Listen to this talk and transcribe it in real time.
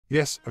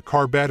Yes, a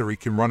car battery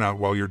can run out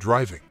while you're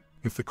driving.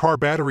 If the car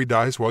battery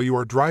dies while you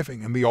are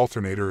driving and the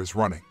alternator is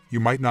running, you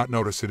might not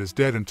notice it is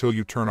dead until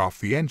you turn off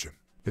the engine.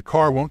 The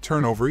car won't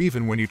turn over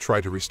even when you try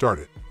to restart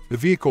it. The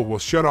vehicle will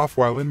shut off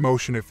while in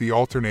motion if the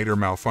alternator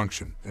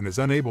malfunctions and is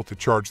unable to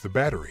charge the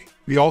battery.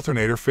 The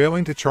alternator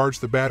failing to charge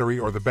the battery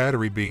or the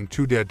battery being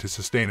too dead to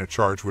sustain a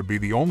charge would be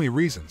the only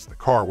reasons the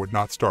car would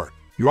not start.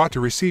 You ought to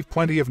receive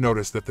plenty of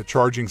notice that the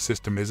charging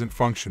system isn't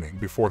functioning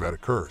before that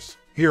occurs.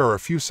 Here are a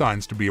few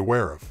signs to be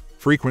aware of.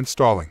 Frequent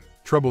stalling,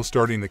 trouble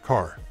starting the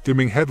car,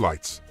 dimming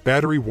headlights,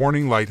 battery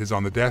warning light is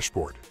on the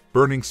dashboard,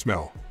 burning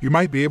smell. You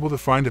might be able to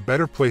find a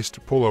better place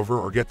to pull over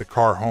or get the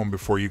car home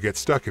before you get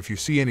stuck if you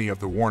see any of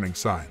the warning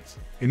signs.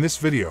 In this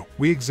video,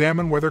 we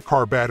examine whether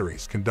car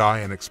batteries can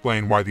die and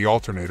explain why the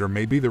alternator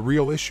may be the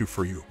real issue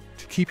for you.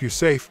 To keep you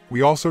safe,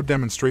 we also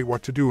demonstrate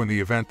what to do in the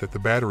event that the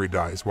battery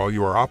dies while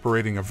you are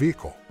operating a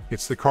vehicle.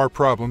 It's the Car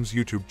Problems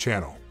YouTube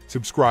channel.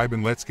 Subscribe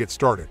and let's get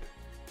started.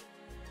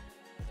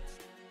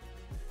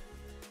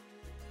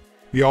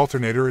 The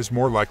alternator is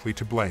more likely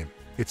to blame.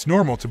 It's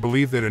normal to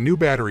believe that a new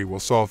battery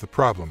will solve the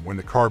problem when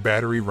the car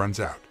battery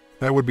runs out.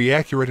 That would be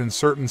accurate in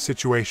certain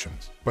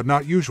situations, but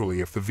not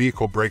usually if the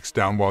vehicle breaks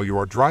down while you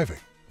are driving.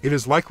 It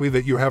is likely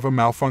that you have a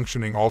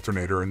malfunctioning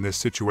alternator in this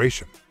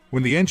situation.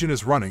 When the engine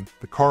is running,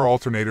 the car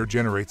alternator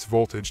generates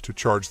voltage to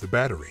charge the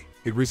battery.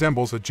 It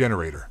resembles a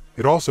generator.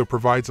 It also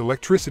provides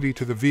electricity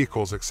to the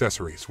vehicle's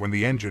accessories when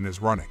the engine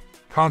is running.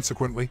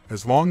 Consequently,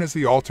 as long as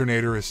the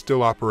alternator is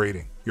still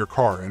operating, your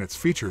car and its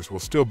features will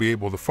still be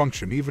able to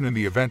function even in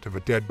the event of a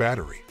dead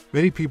battery.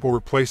 Many people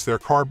replace their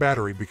car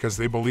battery because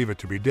they believe it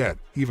to be dead,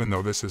 even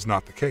though this is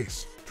not the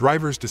case.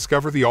 Drivers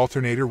discover the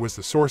alternator was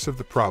the source of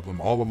the problem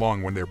all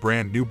along when their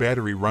brand new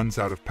battery runs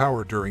out of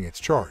power during its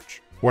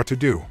charge. What to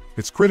do?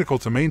 It's critical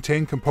to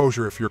maintain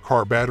composure if your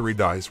car battery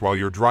dies while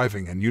you're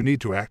driving and you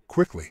need to act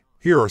quickly.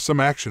 Here are some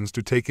actions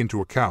to take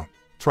into account.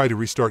 Try to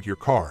restart your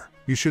car.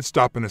 You should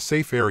stop in a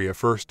safe area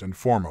first and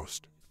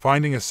foremost.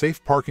 Finding a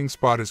safe parking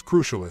spot is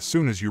crucial as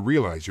soon as you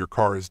realize your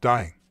car is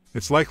dying.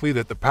 It's likely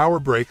that the power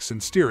brakes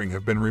and steering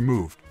have been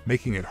removed,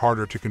 making it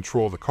harder to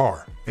control the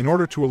car. In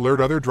order to alert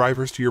other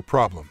drivers to your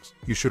problems,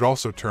 you should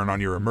also turn on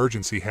your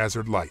emergency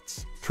hazard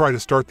lights. Try to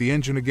start the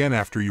engine again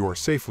after you are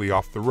safely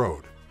off the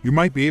road. You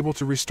might be able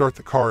to restart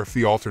the car if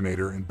the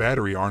alternator and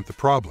battery aren't the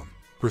problem.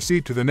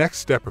 Proceed to the next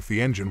step if the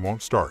engine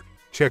won't start.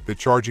 Check the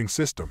charging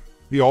system.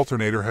 The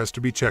alternator has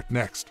to be checked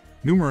next.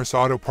 Numerous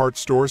auto parts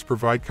stores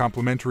provide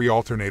complimentary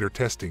alternator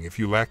testing if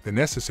you lack the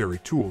necessary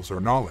tools or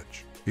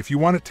knowledge. If you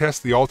want to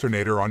test the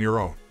alternator on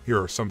your own,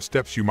 here are some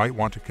steps you might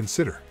want to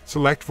consider.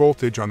 Select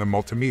voltage on the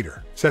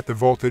multimeter. Set the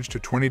voltage to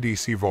 20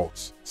 DC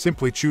volts.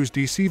 Simply choose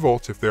DC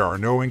volts if there are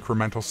no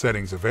incremental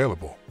settings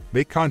available.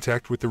 Make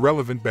contact with the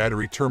relevant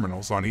battery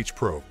terminals on each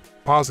probe.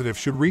 Positive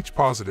should reach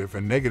positive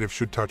and negative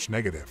should touch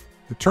negative.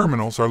 The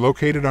terminals are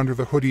located under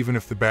the hood even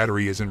if the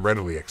battery isn't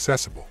readily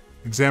accessible.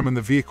 Examine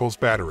the vehicle's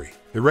battery.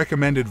 The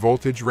recommended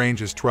voltage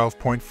range is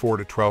 12.4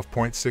 to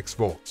 12.6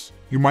 volts.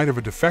 You might have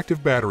a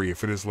defective battery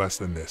if it is less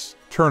than this.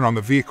 Turn on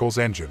the vehicle's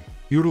engine.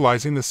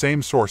 Utilizing the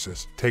same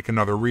sources, take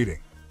another reading.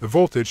 The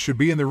voltage should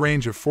be in the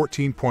range of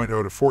 14.0 to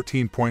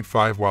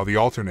 14.5 while the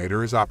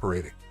alternator is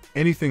operating.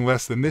 Anything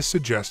less than this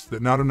suggests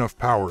that not enough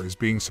power is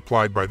being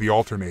supplied by the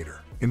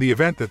alternator. In the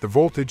event that the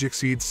voltage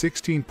exceeds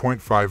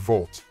 16.5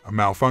 volts, a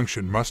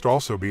malfunction must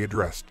also be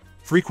addressed.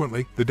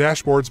 Frequently, the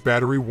dashboard's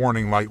battery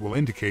warning light will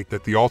indicate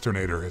that the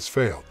alternator has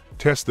failed.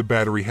 Test the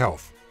battery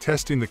health.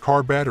 Testing the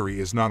car battery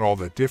is not all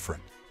that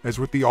different. As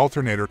with the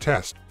alternator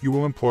test, you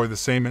will employ the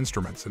same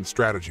instruments and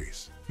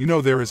strategies. You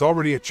know there is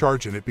already a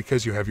charge in it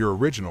because you have your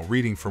original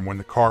reading from when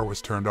the car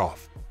was turned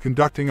off.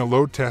 Conducting a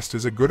load test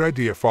is a good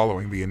idea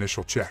following the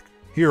initial check.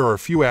 Here are a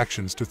few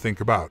actions to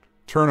think about.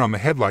 Turn on the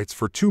headlights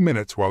for 2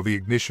 minutes while the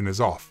ignition is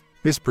off.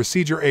 This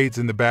procedure aids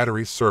in the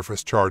battery's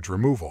surface charge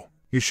removal.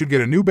 You should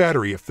get a new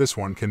battery if this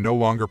one can no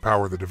longer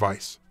power the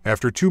device.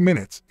 After 2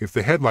 minutes, if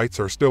the headlights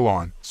are still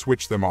on,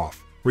 switch them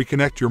off.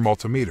 Reconnect your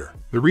multimeter.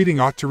 The reading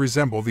ought to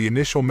resemble the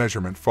initial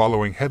measurement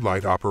following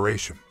headlight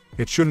operation.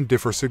 It shouldn't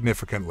differ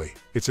significantly.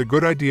 It's a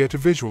good idea to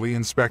visually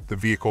inspect the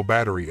vehicle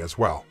battery as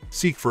well.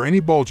 Seek for any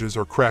bulges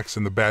or cracks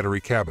in the battery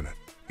cabinet.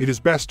 It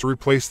is best to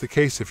replace the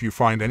case if you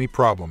find any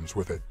problems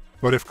with it.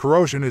 But if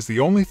corrosion is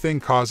the only thing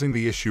causing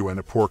the issue and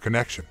a poor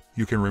connection,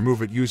 you can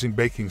remove it using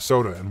baking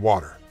soda and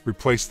water.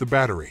 Replace the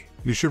battery.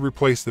 You should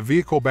replace the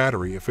vehicle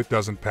battery if it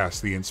doesn't pass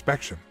the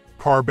inspection.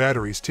 Car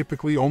batteries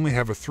typically only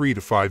have a 3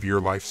 to 5 year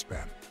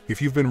lifespan.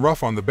 If you've been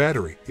rough on the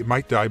battery, it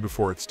might die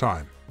before its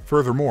time.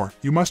 Furthermore,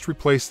 you must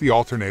replace the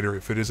alternator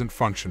if it isn't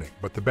functioning,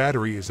 but the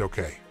battery is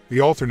okay. The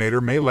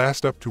alternator may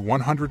last up to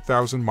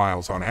 100,000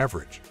 miles on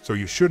average, so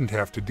you shouldn't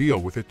have to deal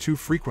with it too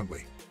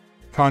frequently.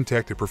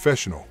 Contact a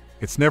professional.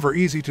 It's never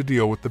easy to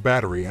deal with the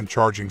battery and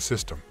charging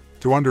system.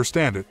 To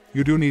understand it,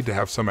 you do need to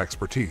have some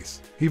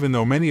expertise. Even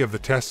though many of the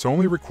tests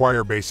only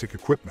require basic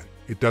equipment,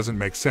 it doesn't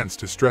make sense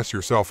to stress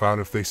yourself out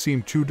if they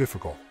seem too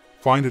difficult.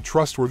 Find a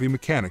trustworthy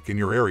mechanic in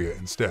your area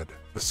instead.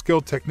 A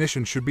skilled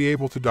technician should be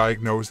able to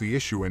diagnose the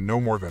issue in no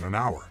more than an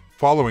hour.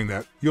 Following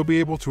that, you'll be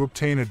able to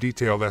obtain a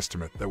detailed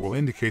estimate that will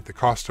indicate the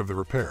cost of the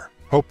repair.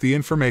 Hope the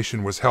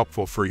information was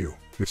helpful for you.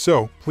 If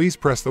so, please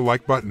press the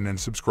like button and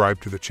subscribe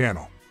to the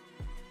channel.